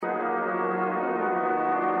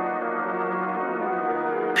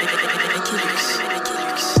Big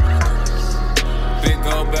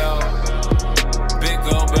old bell, big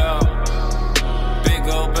old bell, big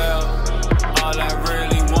old bell. All I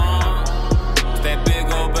really want is that big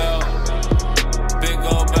old bell, big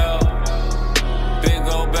old bell, big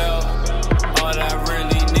old bell. All I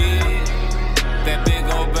really need, that big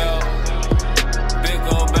old bell, big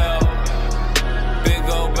old bell, big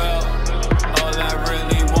old bell. All I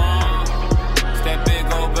really want is that big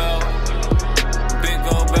old bell, big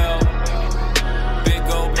old bell, big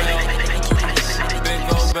old bell,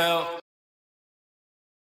 big old bell.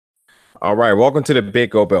 All right, welcome to the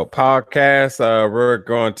Big Go Belt podcast. We're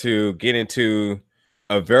going to get into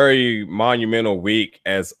a very monumental week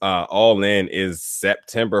as All In is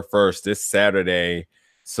September 1st, this Saturday.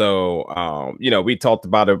 So, we talked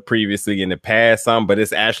about it previously in the past, but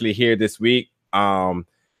it's actually here this week. And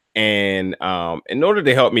in order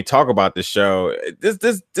to help me talk about the show,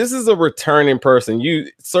 this is a returning person. You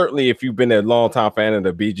certainly, if you've been a longtime fan of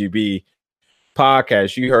the BGB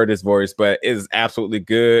podcast, you heard his voice, but it is absolutely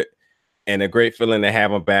good. And a great feeling to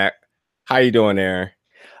have him back. How you doing, Aaron?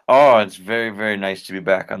 Oh, it's very, very nice to be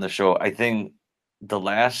back on the show. I think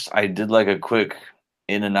I did like a quick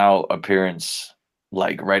in and out appearance,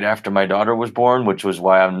 like right after my daughter was born, which was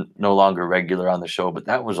why I'm no longer regular on the show. But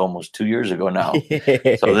that was almost 2 years ago now.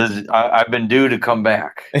 So I've been due to come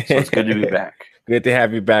back. So it's good to be back. Good to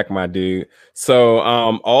have you back, my dude. So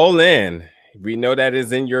All In. We know that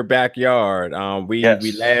is in your backyard. We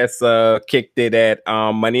last kicked it at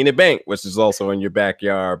Money in the Bank, which is also in your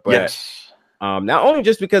backyard. But not only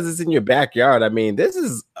just because it's in your backyard, I mean, this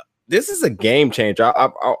is a game changer. I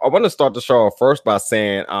want to start the show off first by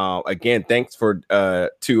saying again, thanks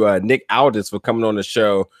to Nick Aldis for coming on the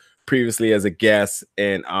show previously as a guest,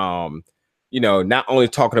 and not only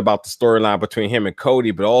talking about the storyline between him and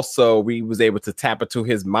Cody, but also we was able to tap into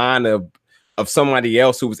his mind of somebody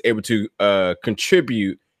else who was able to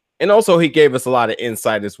contribute. And also he gave us a lot of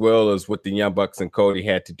insight as well as what the Young Bucks and Cody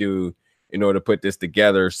had to do in order to put this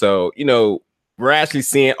together. So, we're actually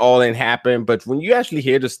seeing All In happen. But when you actually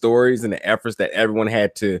hear the stories and the efforts that everyone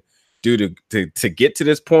had to do to get to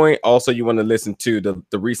this point, also you want to listen to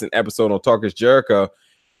the recent episode on Talk is Jericho.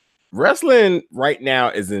 Wrestling right now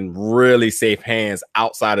is in really safe hands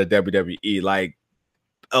outside of WWE. Like,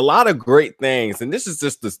 a lot of great things, and this is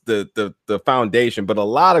just the foundation, but a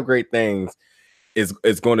lot of great things is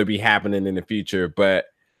going to be happening in the future. But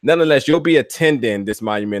nonetheless, you'll be attending this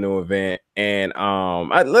monumental event, and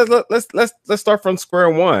let's start from square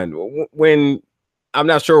one. When I'm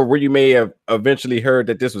not sure where you may have eventually heard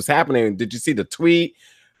that this was happening. Did you see the tweet?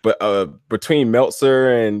 But between Meltzer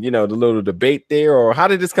and the little debate there, or how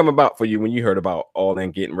did this come about for you when you heard about All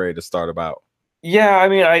In getting ready to start about? Yeah, I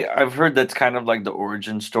mean, I've heard that's kind of like the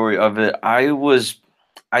origin story of it. I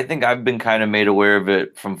think I've been kind of made aware of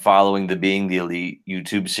it from following the Being the Elite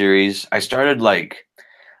YouTube series. I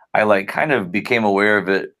kind of became aware of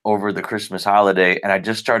it over the Christmas holiday, and I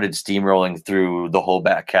just started steamrolling through the whole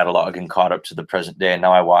back catalog and caught up to the present day. And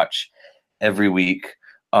now I watch every week.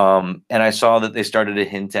 And I saw that they started to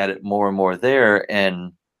hint at it more and more there,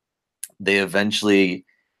 and they eventually,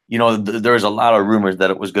 there was a lot of rumors that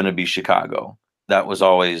it was going to be Chicago. That was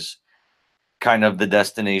always kind of the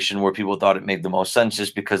destination where people thought it made the most sense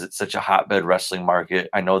just because it's such a hotbed wrestling market.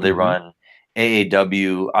 I know they run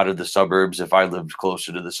AAW out of the suburbs. If I lived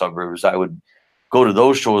closer to the suburbs, I would go to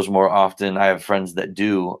those shows more often. I have friends that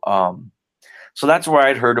do. So that's where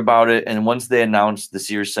I'd heard about it. And once they announced the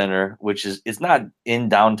Sears Center, which it's not in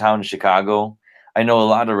downtown Chicago. I know a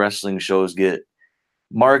lot of wrestling shows get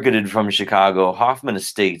marketed from Chicago. Hoffman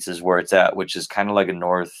Estates is where it's at, which is kind of like a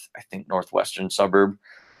northwestern suburb,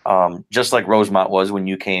 just like Rosemont was when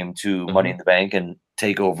you came to Money in the Bank and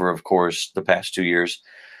TakeOver, of course, the past 2 years.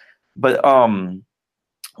 But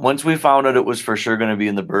once we found out it was for sure going to be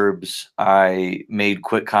in the burbs, I made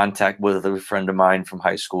quick contact with a friend of mine from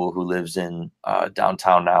high school who lives in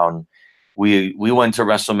downtown now, and we went to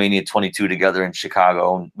WrestleMania 22 together in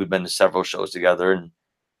Chicago, and we've been to several shows together. And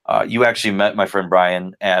you actually met my friend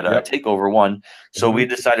Brian at TakeOver 1. So we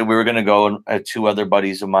decided we were going to go, and two other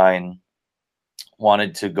buddies of mine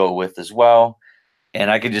wanted to go with as well.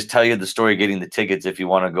 And I could just tell you the story of getting the tickets if you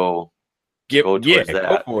want to go towards that.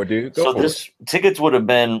 Go for it, dude. Tickets would have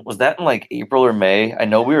been, was that in like April or May? I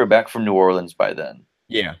know we were back from New Orleans by then.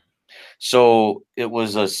 Yeah. So it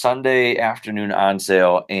was a Sunday afternoon on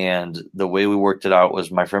sale. And the way we worked it out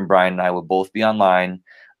was my friend Brian and I would both be online,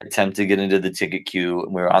 attempt to get into the ticket queue,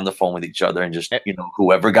 and we were on the phone with each other and just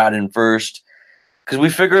whoever got in first, because we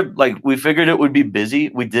figured it would be busy.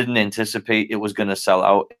 We didn't anticipate it was going to sell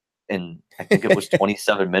out in I think it was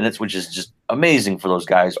 27 minutes, which is just amazing for those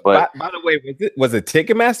guys. But by the way, was it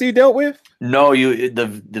Ticketmaster you dealt with? No,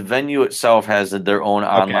 the venue itself has their own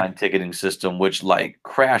online ticketing system, which like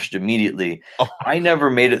crashed immediately. Oh. I never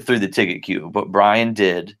made it through the ticket queue, but Brian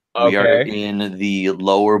did. We are in the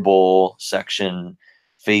lower bowl section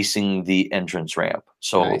facing the entrance ramp.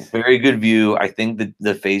 So very good view. I think that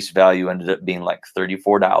the face value ended up being like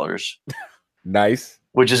 $34. Nice.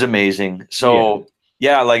 Which is amazing. So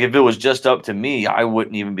yeah, like if it was just up to me, I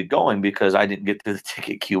wouldn't even be going because I didn't get through the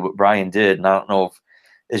ticket queue, but Brian did. And I don't know if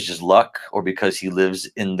it's just luck or because he lives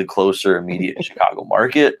in the closer immediate Chicago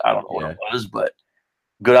market. I don't know what it was, but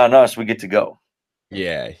good on us. We get to go.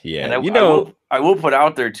 Yeah. And I will put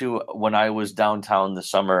out there too, when I was downtown this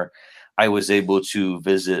summer, I was able to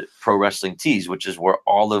visit Pro Wrestling Tees, which is where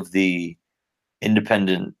all of the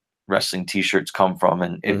independent wrestling t-shirts come from.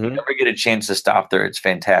 And if you ever get a chance to stop there, it's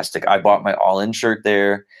fantastic. I bought my All In shirt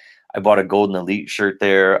there. I bought a Golden Elite shirt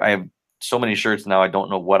there. I have so many shirts now. I don't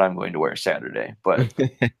know what I'm going to wear Saturday, but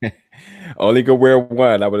only could wear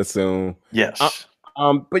one, I would assume. Yes.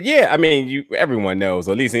 But yeah, I mean, everyone knows,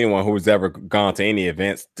 or at least anyone who's ever gone to any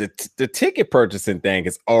events, the ticket purchasing thing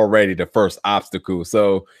is already the first obstacle.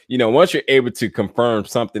 So, once you're able to confirm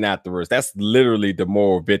something afterwards, that's literally the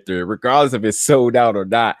moral victory, regardless if it's sold out or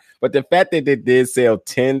not. But the fact that they did sell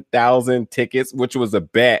 10,000 tickets, which was a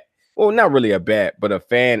bet, well, not really a bet, but a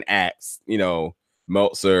fan asked,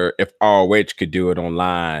 Meltzer if ROH could do it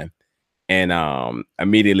online, and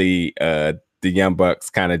immediately the Young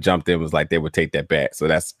Bucks kind of jumped in, was like they would take that back. So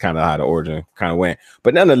that's kind of how the origin kind of went.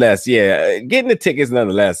 But nonetheless, getting the tickets,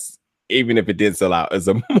 nonetheless, even if it did sell out, is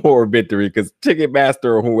a more victory because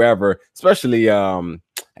Ticketmaster or whoever, especially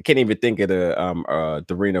I can't even think of the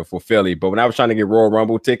arena for Philly. But when I was trying to get Royal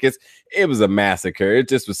Rumble tickets, it was a massacre. It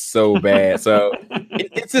just was so bad. So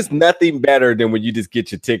it's just nothing better than when you just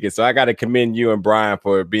get your tickets. So I got to commend you and Brian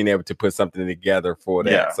for being able to put something together for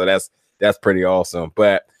that. Yeah. So that's pretty awesome.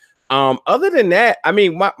 But other than that, I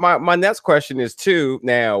mean, my next question is too.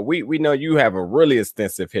 Now we know you have a really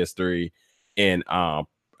extensive history in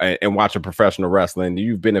watching professional wrestling.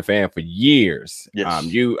 You've been a fan for years. Yes.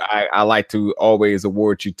 I like to always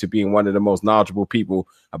award you to being one of the most knowledgeable people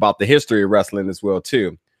about the history of wrestling as well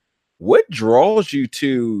too. What draws you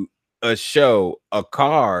to a show, a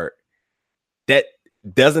card that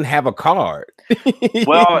doesn't have a card?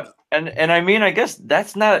 Well. And I mean, I guess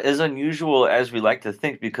that's not as unusual as we like to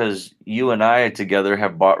think because you and I together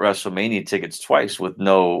have bought WrestleMania tickets twice with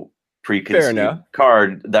no preconceived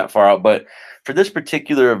card that far out. But for this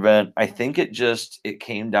particular event, I think it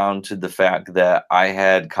came down to the fact that I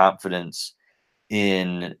had confidence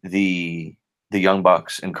in the Young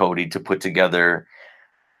Bucks and Cody to put together.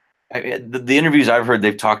 The interviews I've heard,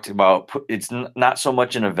 they've talked about it's not so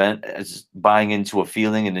much an event as buying into a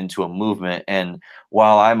feeling and into a movement. And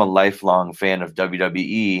while I'm a lifelong fan of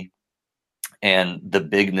WWE and the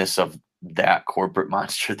bigness of that corporate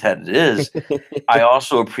monster that it is, I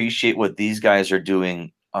also appreciate what these guys are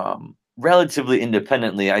doing relatively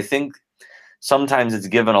independently. I think sometimes it's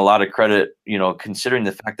given a lot of credit, considering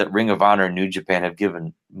the fact that Ring of Honor and New Japan have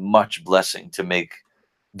given much blessing to make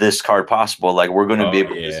this card possible. Like we're going to be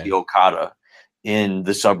able to see Okada in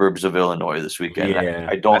the suburbs of Illinois this weekend.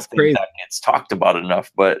 I don't think that gets talked about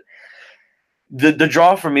enough, but the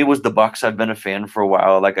draw for me was the Bucks. I've been a fan for a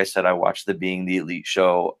while. Like I said, I watched the Being the Elite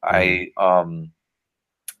show. I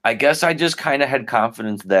guess I just kind of had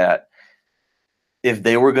confidence that if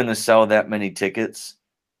they were going to sell that many tickets,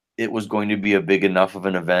 it was going to be a big enough of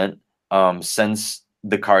an event. Since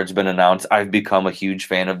the card's been announced, I've become a huge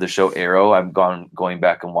fan of the show Arrow. I've going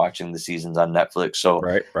back and watching the seasons on Netflix. So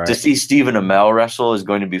to see Stephen Amell wrestle is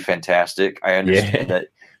going to be fantastic. I understand that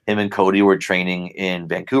him and Cody were training in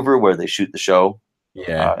Vancouver where they shoot the show.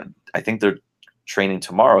 I think they're training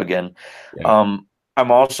tomorrow again. I'm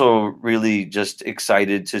also really just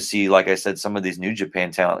excited to see, like I said, some of these New Japan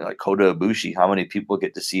talent like Kota Ibushi. How many people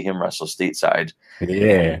get to see him wrestle stateside?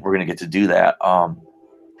 And we're going to get to do that.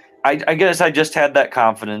 I guess I just had that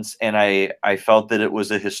confidence, and I felt that it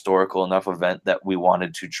was a historical enough event that we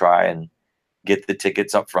wanted to try and get the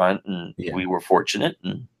tickets up front, and we were fortunate,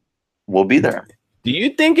 and we'll be there. Do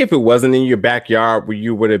you think if it wasn't in your backyard,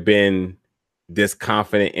 you would have been this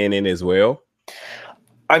confident in it as well?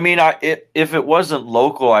 I mean, if it wasn't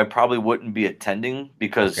local, I probably wouldn't be attending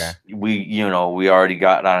because we already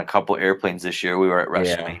got on a couple airplanes this year. We were at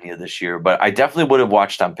WrestleMania this year, but I definitely would have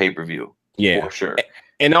watched on pay-per-view. Yeah, for sure.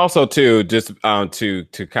 And also, too, just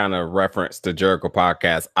to kind of reference the Jericho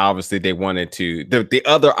podcast, obviously they wanted to. The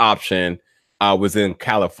other option was in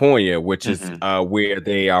California, which is where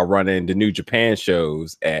they are running the New Japan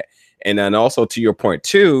shows at. And then also to your point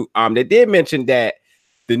too, they did mention that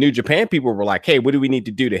the New Japan people were like, hey, what do we need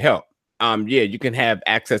to do to help? Yeah, you can have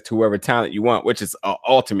access to whoever talent you want, which is an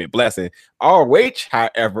ultimate blessing. ROH,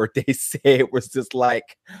 however, they said was just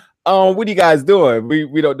like, what are you guys doing?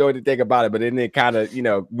 We don't know anything about it, but then it kind of,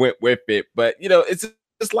 went with it. But, it's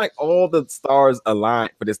just like all the stars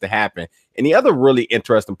aligned for this to happen. And the other really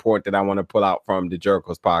interesting point that I want to pull out from the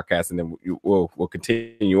Jericho's podcast, and then we'll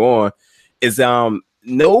continue on, is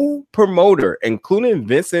no promoter, including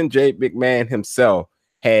Vincent J. McMahon himself,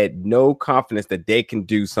 had no confidence that they can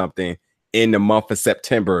do something in the month of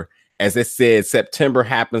September. As I said, September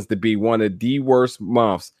happens to be one of the worst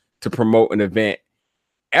months to promote an event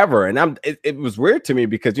ever. And it was weird to me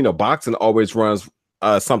because, boxing always runs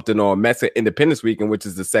something on Mexican Independence Weekend, which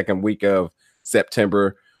is the second week of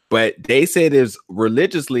September. But they said there's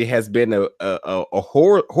religiously has been a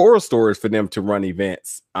horror stories for them to run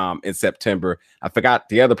events in September. I forgot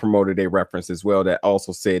the other promoter they referenced as well that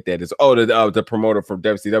also said that is the promoter from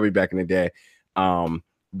WCW back in the day.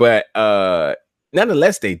 But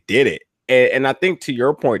nonetheless, they did it. And I think to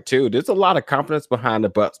your point too, there's a lot of confidence behind the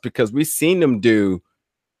Bucks because we've seen them do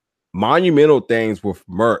monumental things with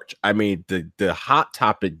merch. I mean, the Hot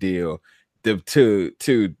Topic deal,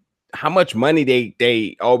 to how much money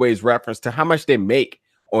they always reference to how much they make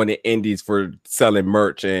on the indies for selling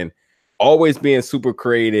merch, and always being super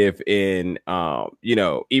creative in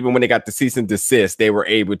even when they got the cease and desist, they were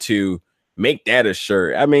able to make that a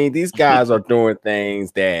shirt. I mean, these guys are doing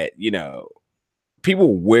things that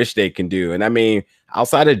people wish they can do. And I mean,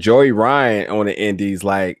 outside of Joey Ryan on the indies,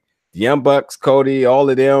 like the Young Bucks, Cody, all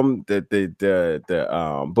of them, the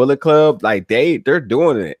Bullet Club, like they're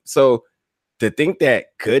doing it. So to think that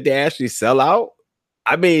could they actually sell out?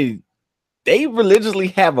 I mean, they religiously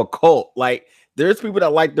have a cult. Like there's people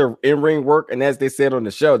that like their in-ring work, and as they said on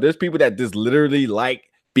the show, there's people that just literally like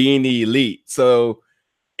being the elite. So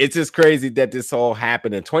it's just crazy that this all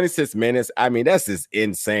happened in 26 minutes. I mean, that's just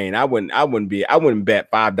insane. I wouldn't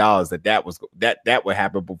bet $5 that would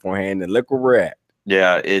happen beforehand. And look where we're at.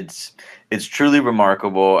 Yeah, it's truly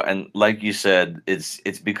remarkable. And like you said, it's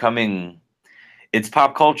becoming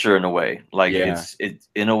pop culture in a way. Like it's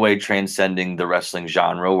in a way transcending the wrestling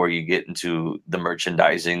genre where you get into the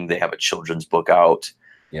merchandising. They have a children's book out.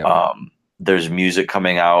 Yeah. There's music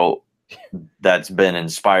coming out that's been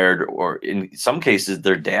inspired, or in some cases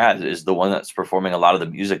their dad is the one that's performing a lot of the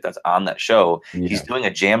music that's on that show. Yeah. He's doing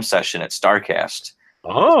a jam session at StarCast.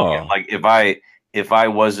 And like if I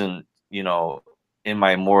wasn't, in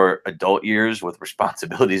my more adult years with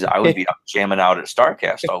responsibilities, I would be jamming out at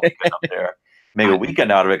StarCast all weekend up there. Make a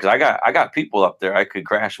weekend out of it because I got people up there I could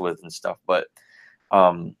crash with and stuff. But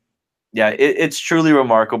it's truly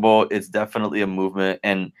remarkable. It's definitely a movement.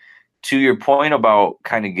 And to your point about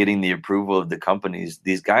kind of getting the approval of the companies,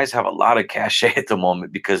 these guys have a lot of cachet at the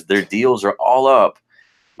moment because their deals are all up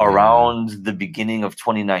around the beginning of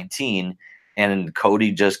 2019. And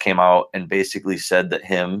Cody just came out and basically said that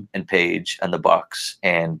him and Paige and the Bucks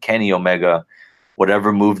and Kenny Omega,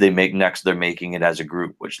 whatever move they make next, they're making it as a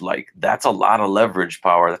group, which that's a lot of leverage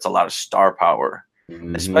power. That's a lot of star power,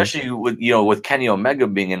 especially with Kenny Omega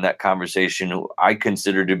being in that conversation, who I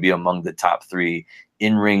consider to be among the top 3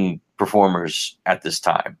 in-ring performers at this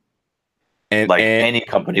time. And any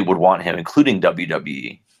company would want him, including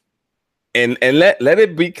WWE. And let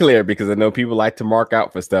it be clear, because I know people like to mark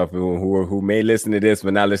out for stuff who may listen to this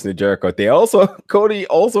but not listen to Jericho. Cody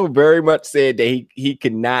also very much said that he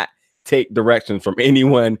cannot take directions from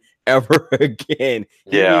anyone ever again.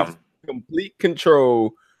 He needs complete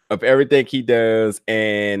control of everything he does,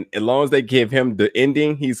 and as long as they give him the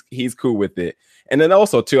ending, he's cool with it. And then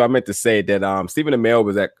also too, I meant to say that Stephen Amell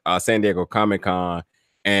was at San Diego Comic-Con,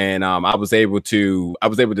 and I was able to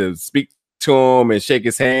speak to him and shake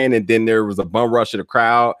his hand, and then there was a bum rush of the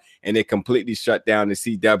crowd, and it completely shut down the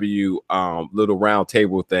CW little round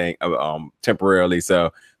table thing temporarily,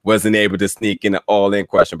 so wasn't able to sneak in an all-in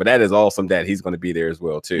question. But that is awesome that he's going to be there as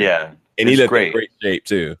well too. Yeah, and he looked in great shape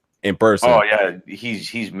too in person. Oh yeah,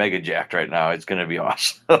 he's mega jacked right now. It's going to be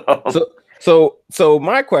awesome. So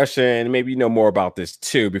my question, maybe you know more about this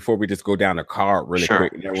too, before we just go down the card really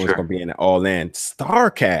quick. Everyone's going to be in an all-in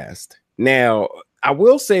StarCast. Now, I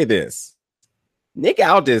will say this. Nick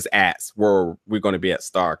Aldis asked where we're going to be at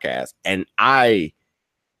StarCast, and I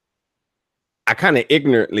kind of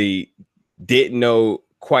ignorantly didn't know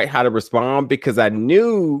quite how to respond, because I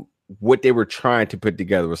knew what they were trying to put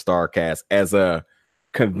together with StarCast as a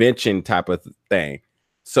convention type of thing.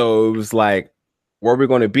 So it was like, where we're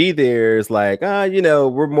going to be there is like,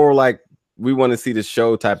 we're more like we want to see the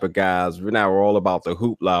show type of guys. We're all about the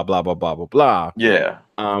hoopla, blah blah blah blah blah. Yeah.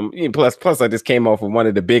 Plus, I just came off of one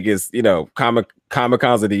of the biggest, comic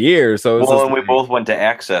cons of the year. So and we both went to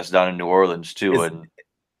Access down in New Orleans too, and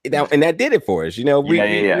that did it for us.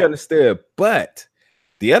 We understood. But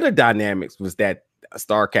the other dynamics was that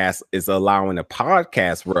StarCast is allowing a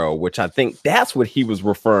podcast role, which I think that's what he was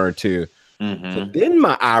referring to. Mm-hmm. So then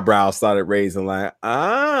my eyebrows started raising, like,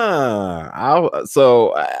 I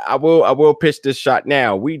will pitch this shot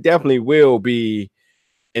now. We definitely will be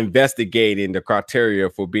investigating the criteria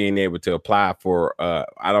for being able to apply for.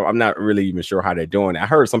 I'm not really even sure how they're doing it. I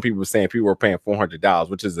heard some people were saying people were paying $400,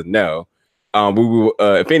 which is a no. We will,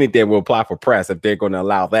 if anything, we'll apply for press if they're going to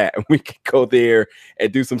allow that. We can go there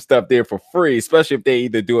and do some stuff there for free, especially if they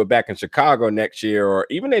either do it back in Chicago next year or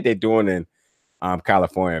even if they're doing in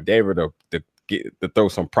California. If they were to throw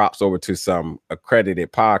some props over to some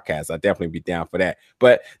accredited podcasts, I'd definitely be down for that.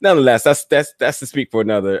 But nonetheless, that's to speak for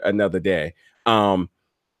another day.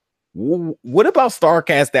 What about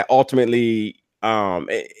StarCast that ultimately,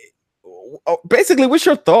 basically, what's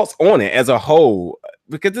your thoughts on it as a whole?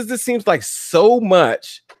 Because this just seems like so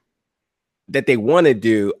much that they want to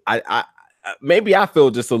do. I maybe I feel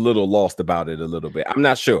just a little lost about it a little bit. I'm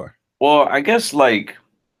not sure. Well, I guess like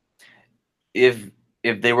if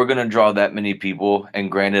they were going to draw that many people,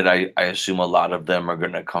 and granted, I assume a lot of them are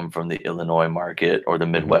going to come from the Illinois market or the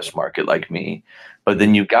Midwest market like me. But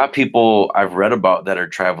then you've got people I've read about that are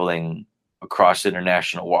traveling across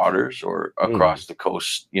international waters or across the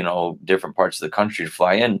coast, different parts of the country to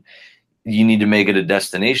fly in. You need to make it a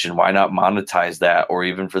destination. Why not monetize that? Or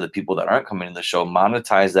even for the people that aren't coming to the show,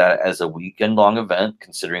 monetize that as a weekend long event,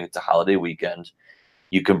 considering it's a holiday weekend.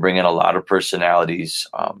 You can bring in a lot of personalities,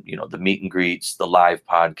 the meet and greets, the live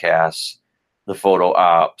podcasts, the photo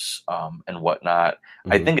ops, and whatnot.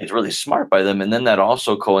 Mm-hmm. I think it's really smart by them. And then that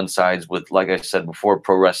also coincides with, like I said before,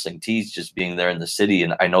 Pro Wrestling Tees just being there in the city.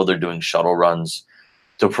 And I know they're doing shuttle runs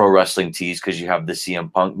to Pro Wrestling Tees because you have the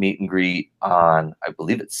CM Punk meet and greet on, I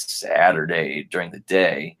believe it's Saturday during the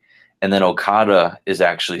day. And then Okada is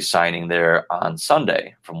actually signing there on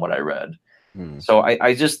Sunday, from what I read. So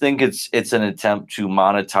I just think it's an attempt to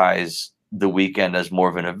monetize the weekend as more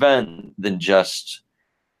of an event than just,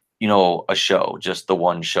 a show, just the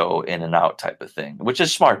one show in and out type of thing, which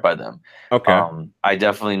is smart by them. Okay. I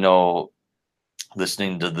definitely know,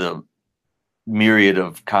 listening to the myriad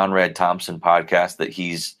of Conrad Thompson podcasts, that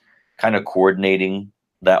he's kind of coordinating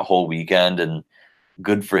that whole weekend, and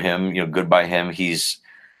good for him, good by him. He's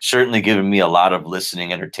certainly given me a lot of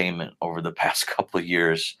listening entertainment over the past couple of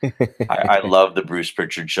years. I love the Bruce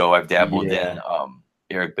Pritchard show. I've dabbled in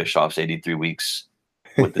Eric Bischoff's 83 Weeks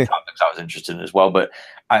with the topics I was interested in as well. But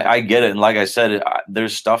I get it. And like I said,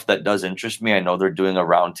 there's stuff that does interest me. I know they're doing a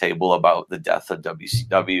roundtable about the death of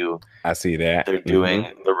WCW. I see that. They're doing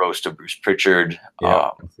the roast of Bruce Pritchard.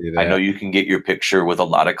 I know you can get your picture with a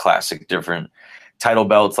lot of classic different title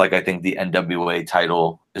belts. Like I think the NWA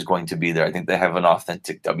title is going to be there. I think they have an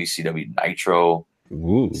authentic WCW Nitro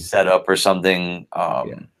setup or something.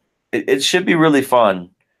 It should be really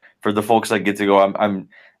fun for the folks that get to go.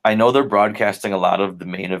 I know they're broadcasting a lot of the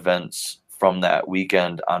main events from that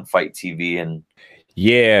weekend on Fight TV, and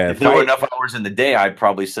if there were enough hours in the day, I'd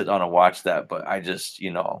probably sit down and watch that. But I just,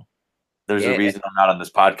 there's a reason I'm not on this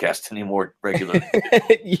podcast anymore regularly.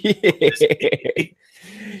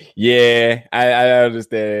 I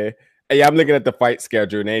understand. Yeah, I'm looking at the fight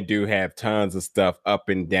schedule, and they do have tons of stuff up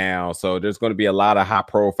and down. So there's going to be a lot of high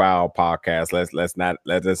profile podcasts. Let's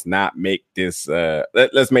not make this.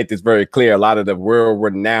 Let's make this very clear. A lot of the world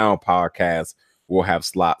renowned podcasts will have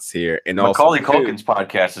slots here, and Macaulay Culkin's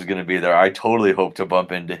podcast is going to be there. I totally hope to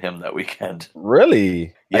bump into him that weekend.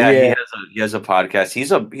 Really? Yeah. He has a podcast.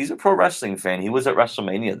 He's a pro wrestling fan. He was at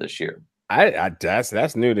WrestleMania this year.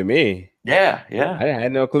 That's new to me. Yeah. I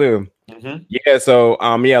had no clue. Mm-hmm. Yeah, so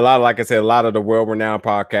a lot of the world-renowned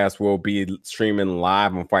podcasts will be streaming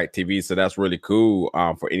live on Fight TV, so that's really cool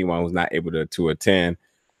for anyone who's not able to attend.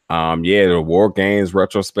 The War Games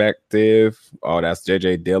retrospective. Oh, that's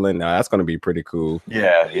JJ Dillon. That's going to be pretty cool.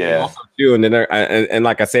 Yeah. Also, too, and then and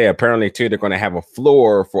like I said, apparently too, they're going to have a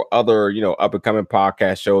floor for other up and coming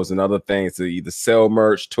podcast shows and other things to either sell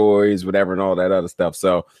merch, toys, whatever, and all that other stuff.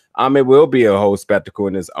 So it will be a whole spectacle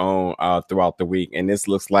in its own throughout the week, and this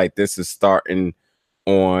looks like this is starting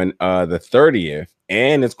on the 30th,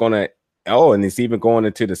 and it's going to. Oh, and it's even going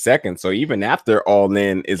into the 2nd. So even after All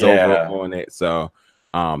In is over on it, so.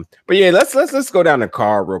 But yeah, let's go down the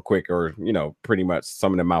card real quick, or pretty much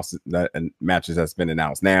some of the matches that's been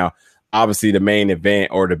announced. Now, obviously, the main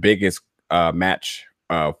event or the biggest match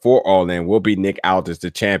for All In will be Nick Aldis,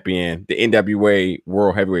 the champion, the NWA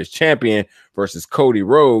World Heavyweight Champion, versus Cody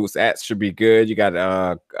Rhodes. That should be good. You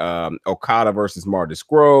got Okada versus Marty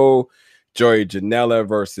Scurll, Joey Janela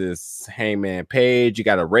versus Hangman Page. You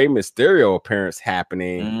got a Rey Mysterio appearance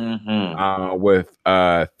happening with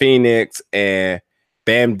Phoenix and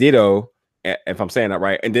Bandito, if I'm saying that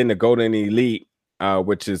right, and then the Golden Elite,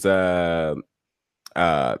 which is the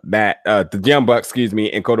Young Bucks, excuse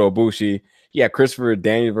me, and Kota Ibushi. Yeah, Christopher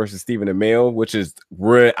Daniels versus Stephen Amell, which is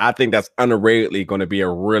I think that's underratedly going to be a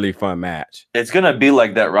really fun match. It's going to be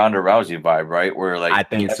like that Ronda Rousey vibe, right? Where like I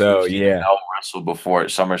think so, yeah. Wrestled before at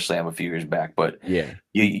SummerSlam a few years back, but yeah,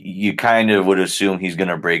 you kind of would assume he's going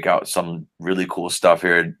to break out some really cool stuff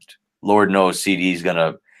here. Lord knows CD's going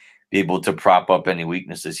to be able to prop up any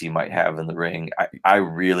weaknesses he might have in the ring. I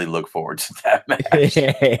really look forward to that match.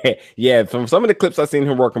 Yeah, from some of the clips I've seen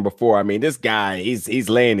him working before, I mean, this guy, he's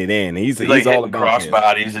laying it in. He's like all about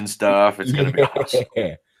crossbodies and stuff. It's gonna be awesome.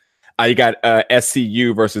 You got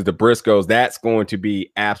SCU versus the Briscoes. That's going to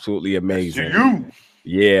be absolutely amazing. SCU.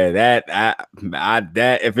 Yeah,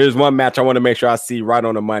 that if there's one match I want to make sure I see right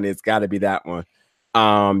on the money, it's got to be that one.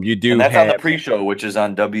 You do, and that's on the pre-show, which is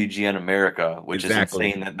on WGN America, which is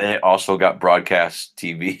insane that they also got broadcast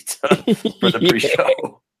TV for the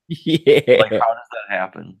pre-show. Yeah, like how does that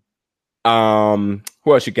happen?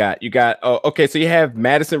 Who else you got? You got okay, so you have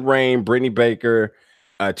Madison Rayne, Brittany Baker,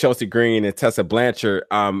 Chelsea Green, and Tessa Blanchard.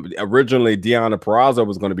 Originally Deonna Purrazzo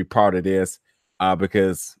was going to be part of this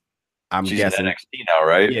because she's guessing in NXT now,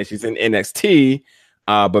 right? Yeah, she's in NXT.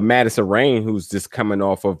 But Madison Rayne, who's just coming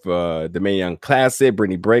off of the Mae Young Classic,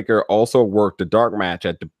 Brittany Baker also worked the dark match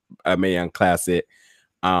at the Mae Young Classic.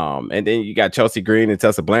 And then you got Chelsea Green and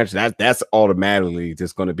Tessa Blanchard. That's automatically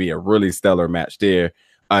just going to be a really stellar match there.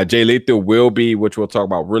 Jay Lethal will be, which we'll talk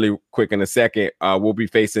about really quick in a second, will be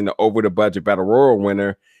facing the over the budget Battle Royal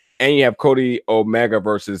winner. And you have Cody Omega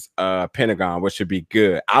versus Pentagon, which should be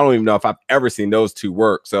good. I don't even know if I've ever seen those two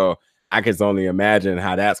work, so I can only imagine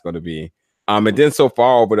how that's going to be. And then so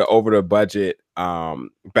far over the budget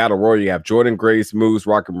Battle Royal, you have Jordan Grace, Moose,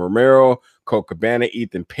 Rocky Romero, Colt Cabana,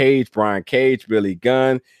 Ethan Page, Brian Cage, Billy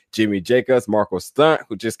Gunn, Jimmy Jacobs, Marco Stunt,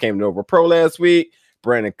 who just came to Nova Pro last week,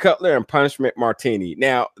 Brandon Cutler, and Punishment Martini.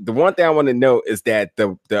 Now, the one thing I want to note is that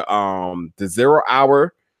the 0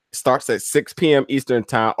 hour starts at 6 p.m. Eastern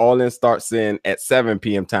time. All In starts in at 7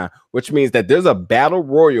 p.m. time, which means that there's a Battle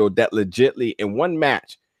Royal that legitly in one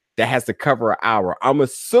match that has to cover an hour. I'm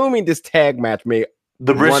assuming this tag match may.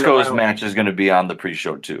 The Briscoes match is going to be on the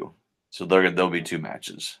pre-show too, so there'll be two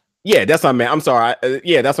matches. Yeah, that's what I meant. I'm sorry.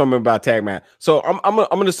 That's what I meant about tag match. So I'm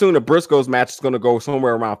gonna assume the Briscoes match is going to go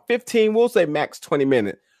somewhere around 15. We'll say max 20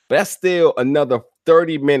 minutes, but that's still another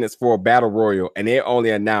 30 minutes for a Battle Royal, and they only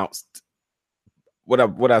announced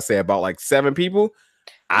what I say about like 7 people.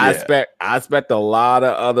 I expect a lot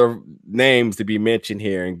of other names to be mentioned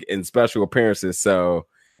here in special appearances. So,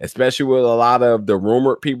 especially with a lot of the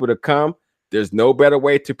rumored people to come, there's no better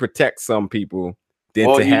way to protect some people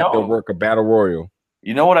than to have to work a Battle Royal.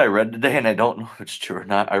 You know what I read today, and I don't know if it's true or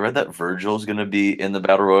not. I read that Virgil's going to be in the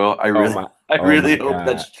Battle Royal. I really hope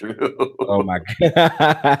that's true. Oh my god!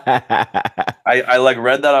 I like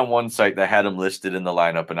read that on one site that had him listed in the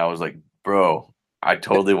lineup, and I was like, bro, I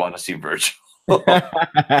totally want to see Virgil.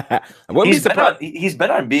 He's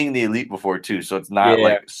been on Being the Elite before too, so it's not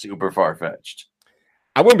like super far fetched.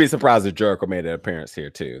 I wouldn't be surprised if Jericho made an appearance here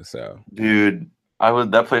too. So, dude,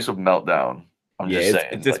 that place would melt down. I'm just saying.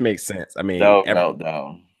 It just makes sense. I mean, melt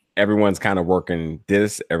down. Everyone's kind of working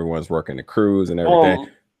this. Everyone's working the cruise and everything.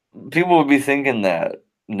 Well, people would be thinking that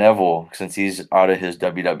Neville, since he's out of his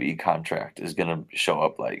WWE contract, is going to show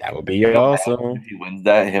up like that. Would be awesome if he wins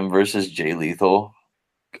that. Him versus Jay Lethal.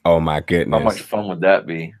 Oh my goodness! How much fun would that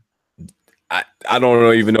be? I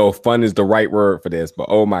don't even know if fun is the right word for this, but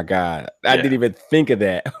oh my god, I didn't even think of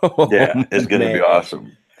that. It's going to be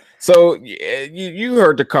awesome. So you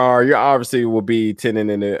heard the car. You obviously will be attending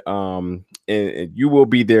in the and you will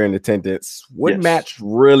be there in attendance. What match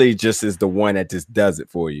really just is the one that just does it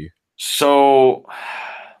for you? So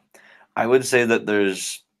I would say that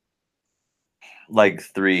there's like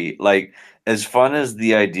 3. Like, as fun as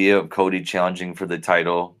the idea of Cody challenging for the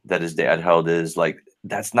title that his dad held is, like,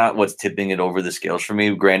 that's not what's tipping it over the scales for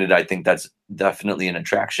me. Granted, I think that's definitely an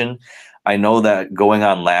attraction. I know that Going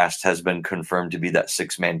On Last has been confirmed to be that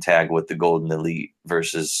 6-man tag with the Golden Elite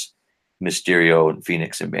versus Mysterio and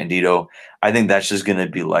Phoenix and Bandito. I think that's just going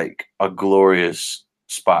to be like a glorious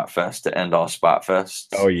spot fest to end all spot fests.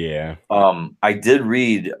 Oh yeah. I did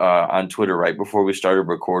read on Twitter right before we started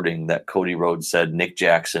recording that Cody Rhodes said Nick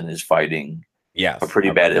Jackson is fighting a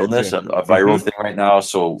pretty bad illness, a viral thing right now.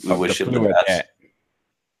 So we wish him the best.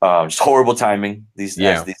 Just horrible timing. These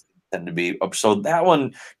tend to be. So that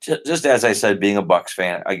one, just as I said, being a Bucks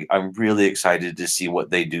fan, I'm really excited to see what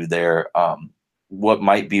they do there. What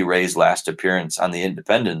might be Ray's last appearance on the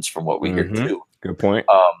Independents, from what we hear too. Good point.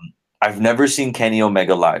 I've never seen Kenny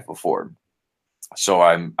Omega live before, so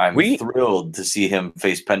I'm thrilled to see him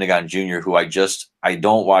face Pentagon Jr., who I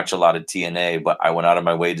don't watch a lot of TNA, but I went out of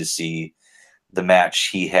my way to see the match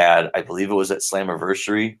he had. I believe it was at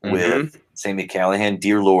Slammiversary with Sami Callihan.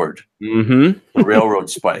 Dear Lord, the Railroad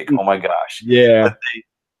Spike. Oh my gosh, yeah.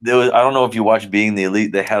 There was, I don't know if you watched Being the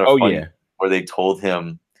Elite. They had a funny where they told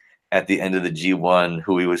him at the end of the G1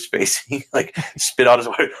 who he was facing, like spit out his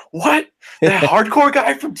water. What? That hardcore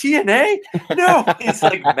guy from TNA? No, he's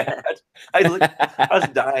like mad. I was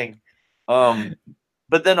dying.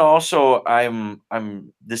 But then also I'm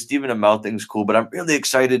the Stephen Amell thing's cool, but I'm really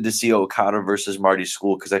excited to see Okada versus Marty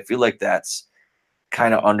Scurll, because I feel like that's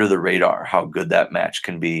kind of under the radar how good that match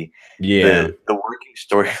can be. Yeah. The working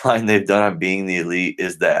storyline they've done on Being the Elite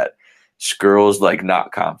is that Skrull's like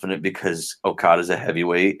not confident because Okada's a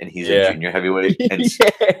heavyweight and he's a junior heavyweight. And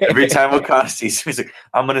every time Okada sees him, he's like,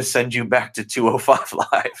 I'm going to send you back to 205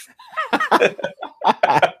 Live.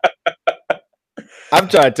 I'm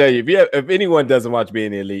trying to tell you, if anyone doesn't watch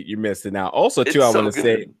Being the Elite, you're missing out. Also, too, I want to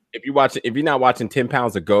say, if you're not watching 10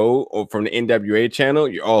 Pounds of Gold or from the NWA channel,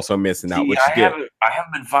 you're also missing out. I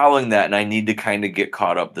haven't been following that, and I need to kind of get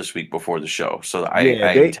caught up this week before the show. So I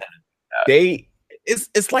intended that.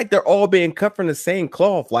 It's like they're all being cut from the same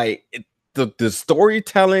cloth. Like the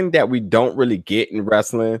storytelling that we don't really get in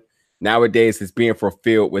wrestling nowadays is being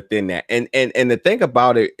fulfilled within that. And the thing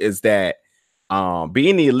about it is that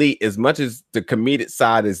Being the Elite, as much as the comedic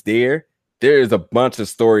side is there is a bunch of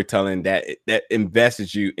storytelling that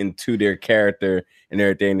invests you into their character and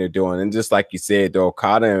everything they're doing. And just like you said, the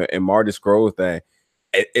Okada and Marty Scurll thing,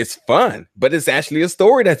 it's fun, but it's actually a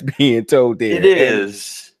story that's being told there. It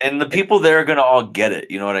is. And the people there are going to all get it.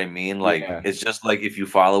 You know what I mean? Like, it's just like if you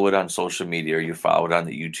follow it on social media or you follow it on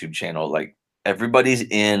the YouTube channel, like everybody's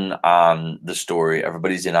in on the story.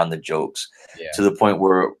 Everybody's in on the jokes to the point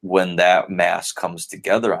where when that mass comes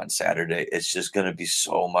together on Saturday, it's just going to be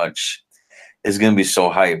so much. It's going to be so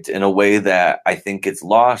hyped in a way that I think it's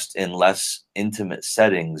lost in less intimate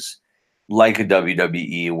settings like a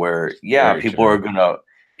WWE where, people are going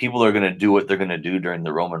to do what they're going to do during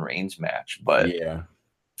the Roman Reigns match. But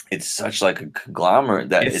it's such like a conglomerate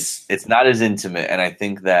that it's not as intimate. And I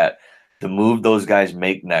think that the move those guys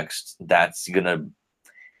make next, that's going to,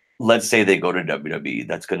 let's say they go to WWE,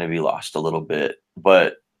 that's going to be lost a little bit.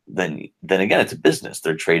 But then again, it's a business.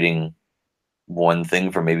 They're trading one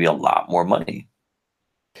thing for maybe a lot more money.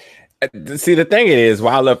 See, the thing is,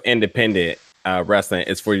 why I love independent wrestling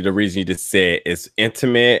is for the reason you just said. It's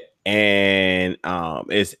intimate, and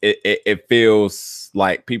it feels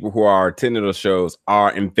like people who are attending those shows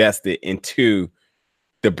are invested into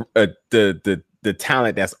the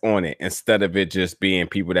talent that's on it, instead of it just being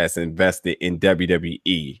people that's invested in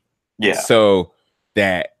WWE. Yeah. So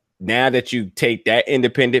that now that you take that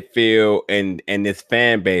independent feel and this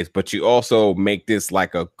fan base, but you also make this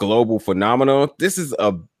like a global phenomenon, this is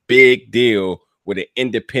a big deal with an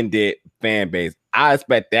independent fan base. I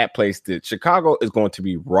expect that place Chicago is going to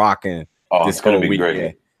be rocking. It's going to be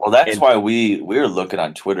great. Well, that's why we're looking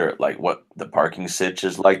on Twitter at like what the parking sitch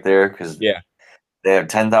is like there, because they have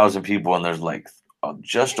 10,000 people and there's like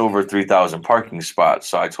just over 3,000 parking spots.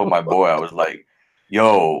 So I told my boy, I was like,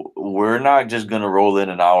 yo, we're not just going to roll in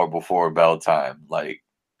an hour before bell time. Like,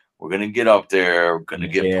 we're going to get up there. We're going to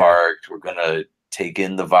get parked. We're going to take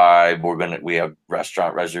in the vibe. We have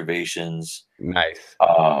restaurant reservations. Nice.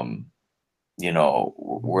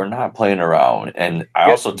 We're not playing around. And I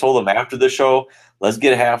also told them after the show, let's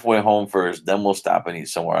get halfway home first. Then we'll stop and eat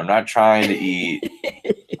somewhere. I'm not trying to eat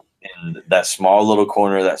in that small little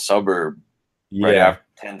corner of that suburb right after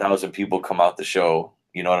 10,000 people come out the show.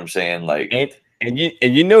 You know what I'm saying? Like, And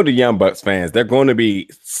you know the Young Bucks fans, they're going to be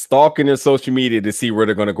stalking their social media to see where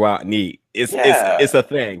they're going to go out and eat. It's a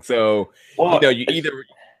thing. So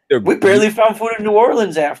we barely found food in New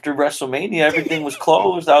Orleans after WrestleMania. Everything was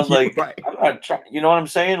closed. I was like, I'm not trying. You know what I'm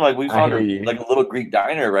saying? Like, we found like a little Greek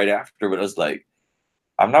diner right after, but I was like,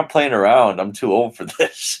 I'm not playing around. I'm too old for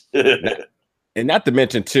this. And not to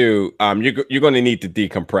mention too, you're going to need to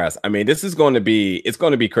decompress. I mean, it's going to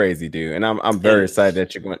be crazy, dude. And I'm very excited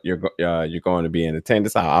that you're going to be entertained.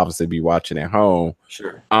 This I'll obviously be watching at home.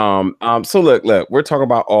 Sure. So look, we're talking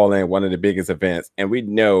about All In, one of the biggest events, and we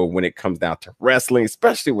know when it comes down to wrestling,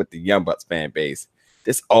 especially with the Young Bucks fan base,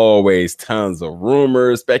 there's always tons of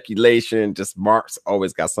rumors, speculation. Just Mark's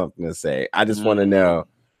always got something to say. I just want to know,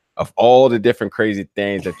 of all the different crazy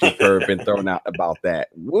things that you've heard been thrown out about that,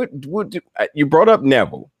 you brought up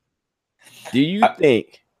Neville. Do you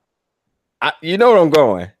think? You know where I'm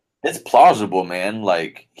going. It's plausible, man.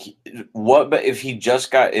 Like, but if he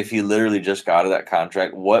literally just got out of that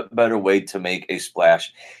contract, what better way to make a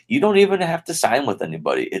splash? You don't even have to sign with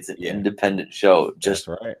anybody. It's an independent show. Just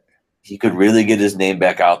That's right. He could really get his name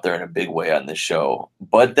back out there in a big way on this show.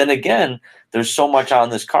 But then again, there's so much on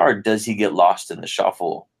this card. Does he get lost in the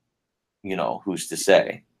shuffle? You know, who's to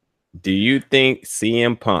say? Do you think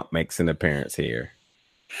CM Punk makes an appearance here?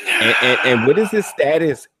 And what is his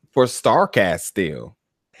status for StarCast still?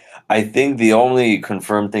 I think the only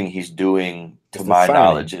confirmed thing he's doing, to my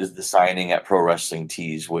knowledge, is the signing at Pro Wrestling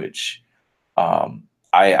Tees, which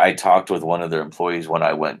I talked with one of their employees when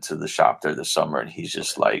I went to the shop there this summer, and he's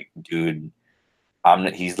just like, dude,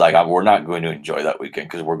 we're not going to enjoy that weekend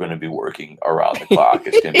because we're going to be working around the clock.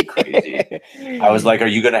 It's going to be crazy. I was like, are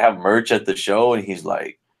you going to have merch at the show? And he's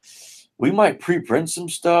like, we might pre-print some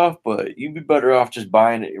stuff, but you'd be better off just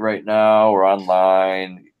buying it right now or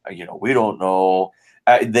online. You know, we don't know.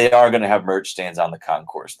 They are going to have merch stands on the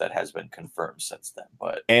concourse. That has been confirmed since then.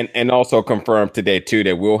 But and also confirmed today too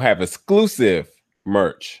that we'll have exclusive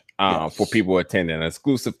merch for people attending, an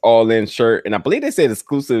exclusive All-In shirt, and I believe they said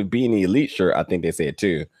exclusive Beanie Elite shirt. I think they said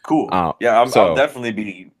too. Cool. I'll definitely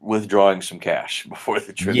be withdrawing some cash before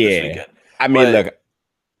the trip this weekend. I mean, look.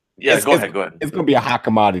 Yeah, go ahead. It's going to be a hot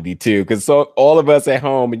commodity too, because all of us at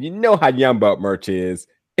home, and you know how Young Buck merch is.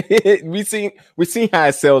 we seen how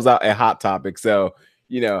it sells out at Hot Topic, so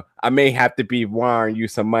you know I may have to be wiring you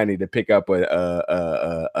some money to pick up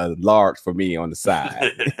a large for me on the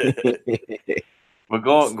side. But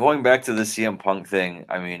going back to the CM Punk thing,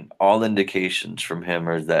 I mean, all indications from him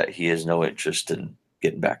are that he has no interest in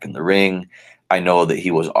getting back in the ring. I know that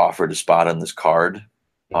he was offered a spot on this card.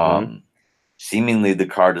 Mm-hmm. Seemingly the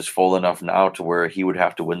card is full enough now to where he would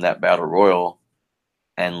have to win that battle royal.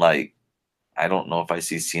 And like, I don't know if I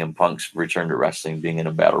see CM Punk's return to wrestling being in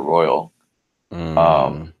a battle royal.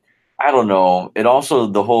 I don't know. It also,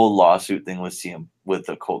 the whole lawsuit thing with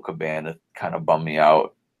the Colt Cabana kind of bummed me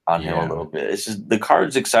out on him a little bit. It's just, the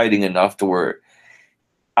card's exciting enough to where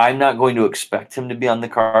I'm not going to expect him to be on the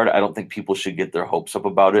card. I don't think people should get their hopes up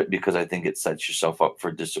about it, because I think it sets yourself up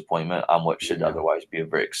for disappointment on what should otherwise be a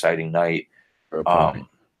very exciting night.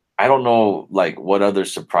 I don't know, like, what other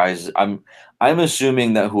surprises. I'm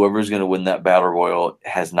assuming that whoever's going to win that battle royal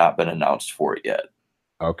has not been announced for it yet.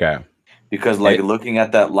 Okay. Because looking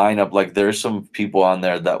at that lineup, like, there's some people on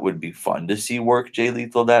there that would be fun to see work Jay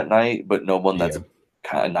Lethal that night, but no one that's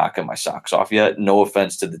kind of knocking my socks off yet. No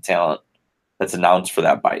offense to the talent that's announced for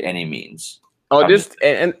that by any means.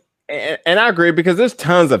 And I agree, because there's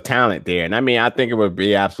tons of talent there. And I mean, I think it would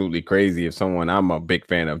be absolutely crazy if I'm a big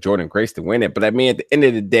fan of Jordan Grace to win it. But I mean, at the end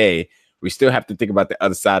of the day, we still have to think about the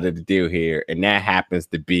other side of the deal here. And that happens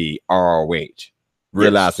to be ROH,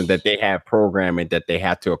 realizing that they have programming that they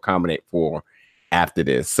have to accommodate for after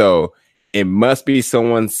this. So it must be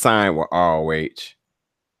someone signed with ROH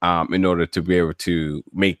in order to be able to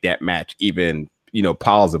make that match even,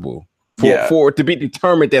 plausible for it to be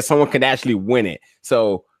determined that someone could actually win it.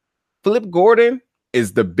 So Flip Gordon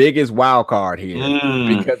is the biggest wild card here,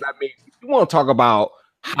 because I mean, you want to talk about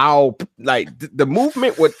how the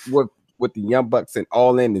movement with the Young Bucks and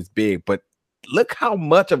All In is big, but look how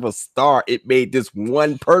much of a star it made this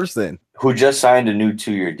one person who just signed a new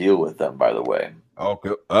 2-year deal with them, by the way. Oh,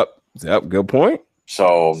 good point.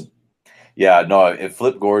 So, yeah, no, if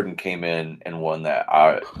Flip Gordon came in and won that,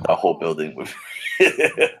 the whole building would.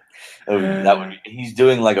 He's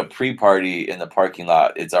doing like a pre-party in the parking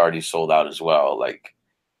lot. It's already sold out as well. Like,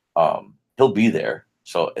 he'll be there,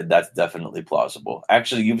 so that's definitely plausible.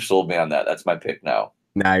 Actually, you've sold me on that. That's my pick now.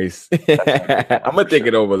 Nice. I'm gonna think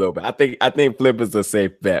it over a little bit. I think Flip is a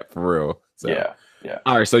safe bet for real. So. Yeah.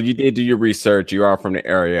 All right. So you did do your research. You are from the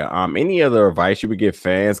area. Any other advice you would give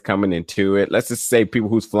fans coming into it? Let's just say people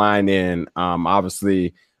who's flying in.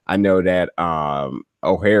 Obviously, I know that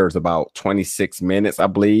O'Hare is about 26 minutes, I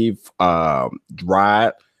believe,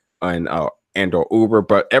 drive and or Uber.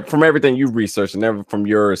 But from everything you've researched and from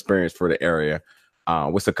your experience for the area,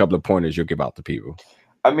 what's a couple of pointers you'll give out to people?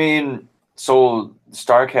 I mean, so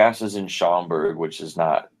StarCast is in Schaumburg, which is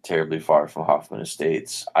not terribly far from Hoffman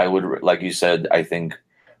Estates. I would, like you said, I think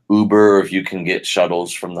Uber, if you can get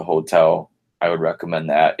shuttles from the hotel, I would recommend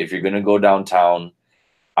that. If you're going to go downtown,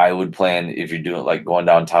 I would plan, if you're doing like going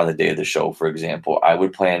downtown the day of the show, for example, I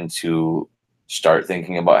would plan to start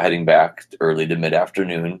thinking about heading back early to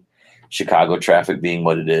mid-afternoon, Chicago traffic being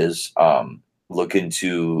what it is. Look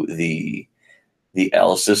into the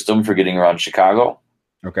L system for getting around Chicago.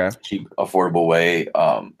 Okay. Cheap, affordable way,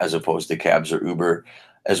 as opposed to cabs or Uber,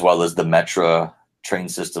 as well as the Metra train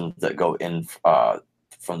systems that go in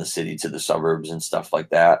from the city to the suburbs and stuff like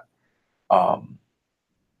that.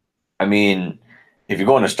 I mean, if you're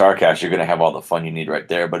going to StarCast, you're going to have all the fun you need right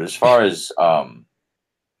there. But as far as,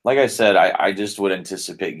 like I said, I just would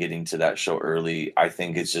anticipate getting to that show early. I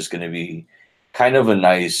think it's just going to be kind of a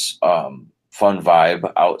nice, fun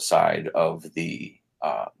vibe outside of the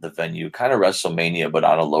venue, kind of WrestleMania, but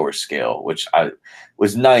on a lower scale, which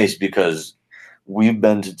was nice because we've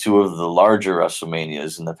been to two of the larger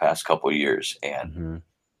WrestleManias in the past couple of years, and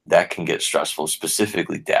that can get stressful.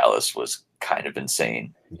 Specifically, Dallas was kind of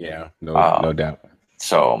insane. Yeah, no doubt.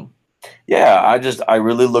 So, yeah, I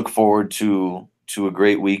really look forward to a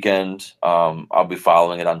great weekend. I'll be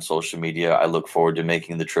following it on social media. I look forward to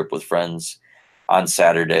making the trip with friends on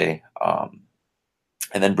Saturday,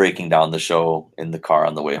 and then breaking down the show in the car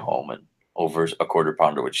on the way home, and over a quarter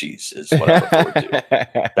pounder with cheese is what I look forward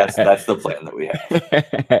to. That's the plan that we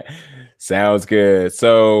have. Sounds good.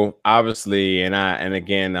 So obviously, and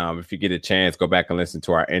again, if you get a chance, go back and listen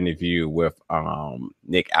to our interview with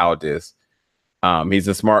Nick Aldis. He's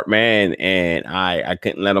a smart man, and I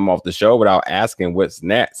couldn't let him off the show without asking what's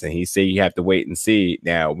next. And he said you have to wait and see.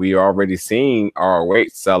 Now we already seen ROH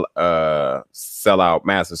sell out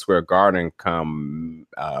Madison Square Garden come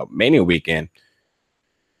Mania weekend.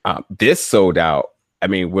 This sold out. I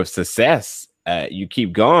mean, with success, you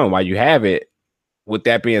keep going while you have it. With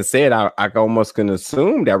that being said, I almost can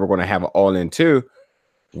assume that we're going to have an All In too.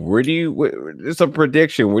 It's a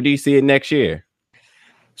prediction. Where do you see it next year?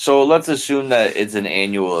 So let's assume that it's an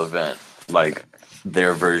annual event, like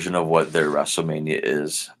their version of what their WrestleMania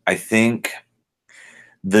is. I think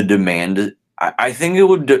the demand. I think it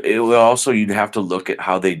would also, you'd have to look at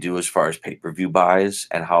how they do as far as pay-per-view buys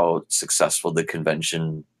and how successful the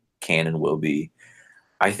convention can and will be.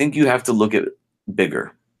 I think you have to look at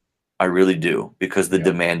bigger. I really do, because the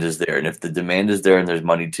demand is there. And if the demand is there and there's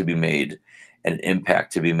money to be made and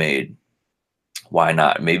impact to be made, why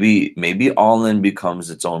not? Maybe All In becomes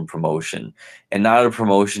its own promotion, and not a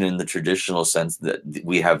promotion in the traditional sense that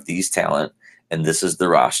we have these talent and this is the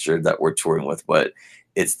roster that we're touring with, but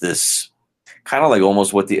it's this kind of like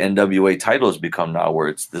almost what the NWA title has become now, where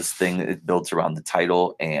it's this thing that is built around the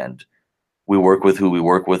title, and we work with who we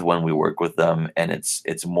work with when we work with them, and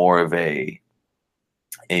it's more of a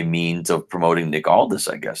means of promoting Nick Aldis,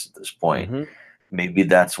 I guess, at this point. Maybe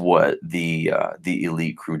that's what the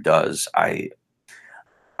Elite crew does. I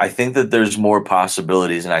think that there's more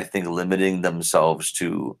possibilities, and I think limiting themselves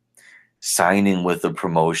to signing with a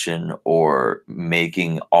promotion or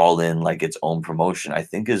making All In like its own promotion, I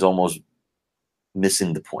think is almost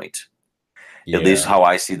missing the point. At least how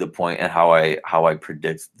I see the point and how I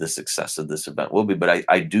predict the success of this event will be. But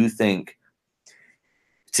I do think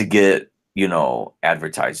to get,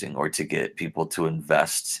 advertising or to get people to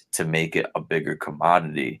invest to make it a bigger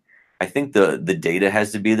commodity, I think the data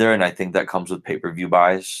has to be there, and I think that comes with pay-per-view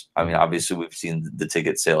buys. I mean, obviously we've seen the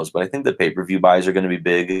ticket sales, but I think the pay-per-view buys are going to be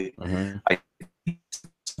big. I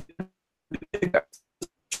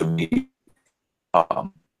think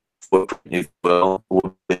if will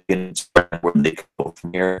where they can go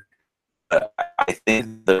from here. But I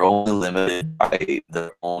think they're only limited by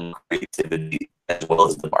their own creativity as well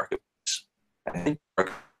as the marketplace. I think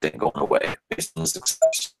marketing going away based on the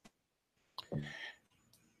success.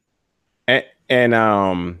 And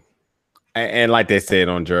like they said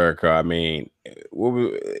on Jericho, I mean,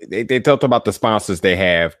 they talked about the sponsors they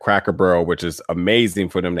have, Cracker Barrel, which is amazing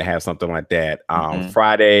for them to have something like that.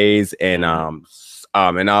 Fridays and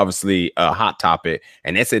obviously Hot Topic,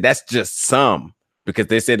 and they said that's just some, because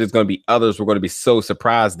they said there's going to be others we're going to be so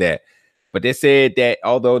surprised at. But they said that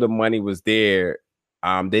although the money was there,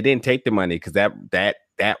 they didn't take the money because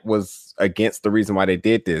that was against the reason why they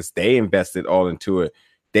did this. They invested all into it.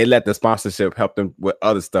 They let the sponsorship help them with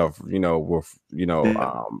other stuff,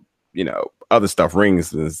 other stuff,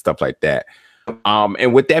 rings and stuff like that.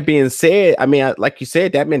 And with that being said, I mean, like you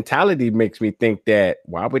said, that mentality makes me think that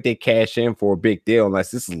why would they cash in for a big deal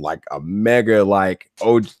unless this is like a mega, like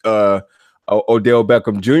Odell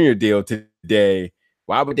Beckham Jr. deal today?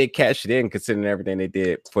 Why would they cash it in considering everything they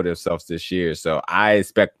did for themselves this year? So I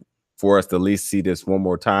expect for us to at least see this one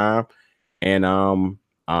more time. And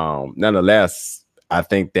nonetheless, I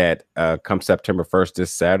think that come September 1st,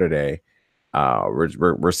 this Saturday,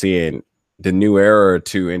 we're seeing the new era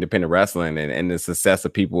to independent wrestling and the success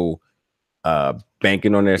of people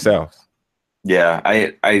banking on themselves. Yeah,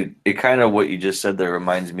 it kind of what you just said there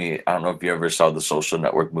reminds me. I don't know if you ever saw the Social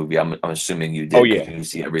Network movie. I'm assuming you did. Oh yeah, you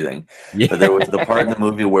see everything. Yeah. But there was the part in the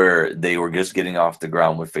movie where they were just getting off the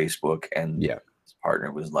ground with Facebook, and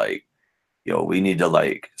partner was like, yo, we need to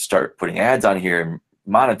like start putting ads on here and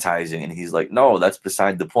monetizing. And he's like, no, that's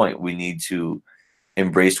beside the point. We need to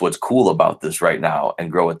embrace what's cool about this right now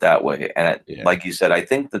and grow it that way. And like you said, I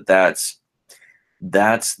think that's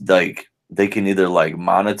like, they can either like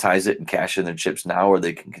monetize it and cash in their chips now, or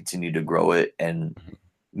they can continue to grow it and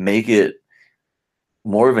make it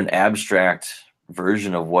more of an abstract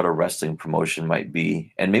version of what a wrestling promotion might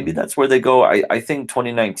be. And maybe that's where they go. I think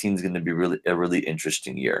 2019 is going to be a really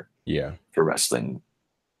interesting year. Yeah. For wrestling.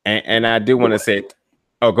 And I do want to say,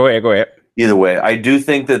 oh, go ahead. Either way, I do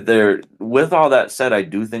think that with all that said, I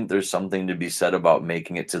do think there's something to be said about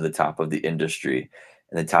making it to the top of the industry.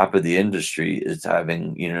 And the top of the industry is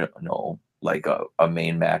having, like a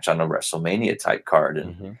main match on a WrestleMania type card.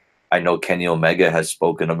 And I know Kenny Omega has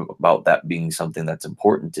spoken about that being something that's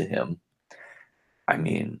important to him. I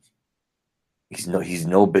mean, he's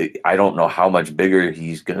no big. I don't know how much bigger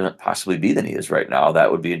he's going to possibly be than he is right now.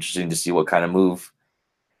 That would be interesting to see what kind of move.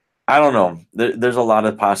 I don't know. There's a lot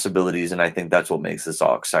of possibilities, and I think that's what makes this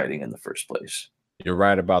all exciting in the first place. You're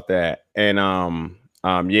right about that. And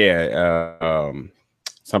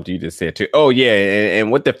something you just said too. Oh yeah, and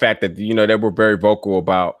with the fact that they were very vocal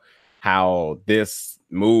about how this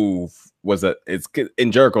move was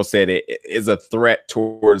and Jericho said it is a threat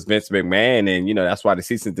towards Vince McMahon, and that's why the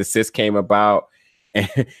cease and desist came about. And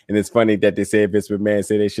it's funny that they said Vince McMahon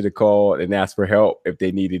said they should have called and asked for help if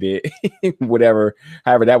they needed it, however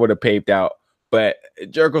that would have paved out. But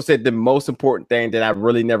Jericho said the most important thing that I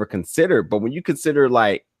really never considered. But when you consider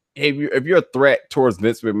like, hey, if you're a threat towards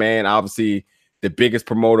Vince McMahon, obviously the biggest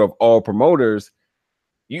promoter of all promoters,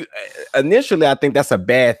 you initially I think that's a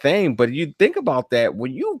bad thing. But you think about that,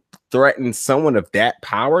 when you threaten someone of that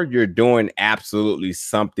power, you're doing absolutely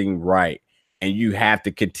something right. And you have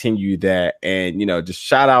to continue that. And, just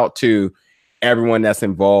shout out to everyone that's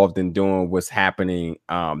involved in doing what's happening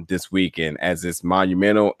this weekend, as it's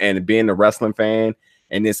monumental. And being a wrestling fan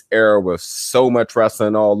in this era with so much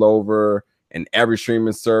wrestling all over and every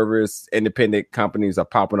streaming service, independent companies are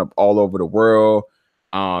popping up all over the world.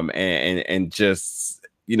 And just,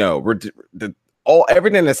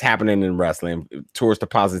 everything that's happening in wrestling towards the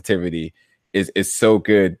positivity is so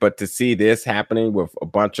good. But to see this happening with a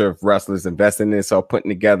bunch of wrestlers investing in this or putting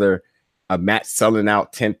together a match selling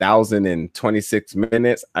out 10,000 in 26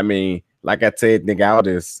 minutes. I mean, like I said, Nick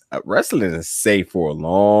Aldis, wrestling is safe for a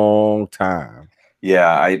long time.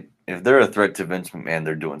 Yeah, if they're a threat to Vince McMahon,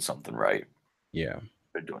 they're doing something right. Yeah,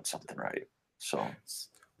 they're doing something right. So,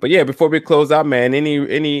 but yeah, before we close out, man,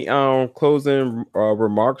 any closing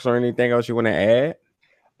remarks or anything else you want to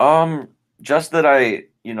add? Just that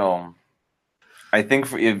I think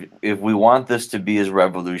if we want this to be as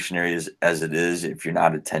revolutionary as it is, if you're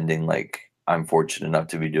not attending, like I'm fortunate enough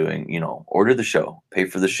to be doing, order the show, pay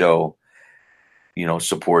for the show,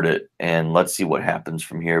 support it, and let's see what happens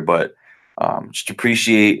from here. But just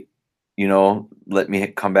appreciate, let me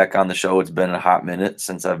come back on the show. It's been a hot minute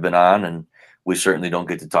since I've been on, and we certainly don't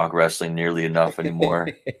get to talk wrestling nearly enough anymore.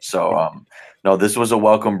 So, no, this was a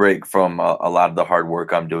welcome break from a lot of the hard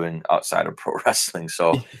work I'm doing outside of pro wrestling.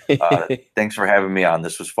 So thanks for having me on.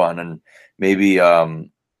 This was fun. And maybe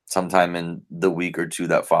sometime in the week or two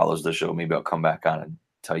that follows the show, maybe I'll come back on and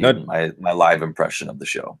tell you my live impression of the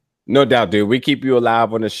show. No doubt, dude. We keep you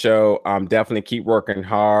alive on the show. Definitely keep working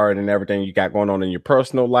hard and everything you got going on in your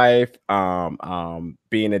personal life.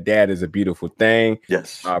 Being a dad is a beautiful thing.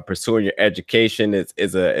 Yes. Pursuing your education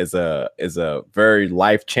is a very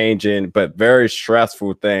life-changing but very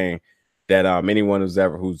stressful thing that anyone who's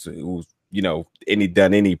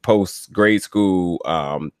done any post grade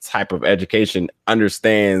school type of education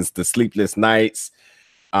understands the sleepless nights,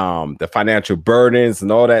 the financial burdens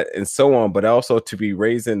and all that and so on, but also to be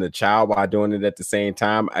raising the child while doing it at the same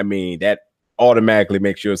time. I mean, that automatically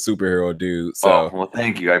makes you a superhero, dude. So well,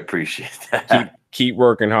 thank you. I appreciate that. Keep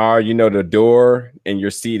working hard. The door and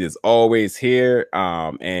your seat is always here.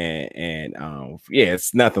 Yeah,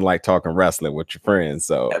 it's nothing like talking wrestling with your friends.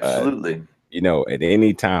 So absolutely. At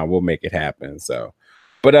any time we'll make it happen. So,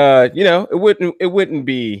 but it wouldn't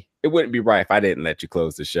be right if I didn't let you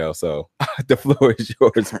close the show. So the floor is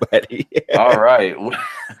yours, buddy. All right.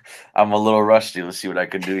 I'm a little rusty. Let's see what I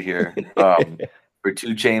can do here. For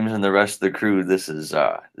 2 Chains and the rest of the crew, this is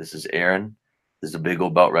Aaron. This is a Big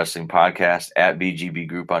Old Belt Wrestling Podcast at BGB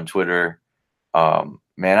Group on Twitter.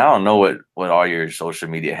 Man, I don't know what all your social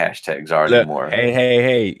media hashtags are anymore.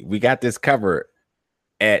 Hey, we got this covered.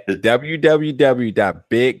 at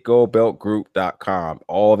www.biggoldbeltgroup.com.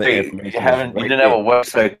 All the information. You didn't have a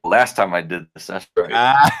website last time I did this. That's right.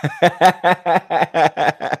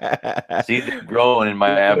 See it growing in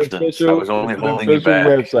my absence. I was only holding you back.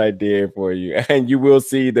 Website there for you, and you will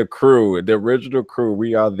see the crew, the original crew.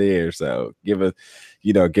 We are there, so give us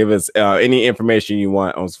any information you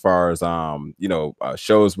want as far as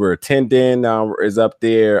shows we're attending is up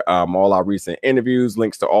there. All our recent interviews,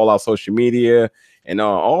 links to all our social media, and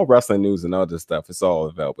all wrestling news and other stuff. It's all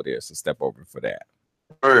available there. So step over for that.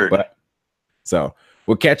 So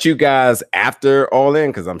we'll catch you guys after All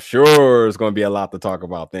In, because I'm sure it's going to be a lot to talk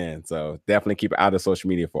about then. So definitely keep it out of social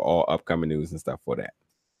media for all upcoming news and stuff for that.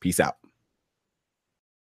 Peace out.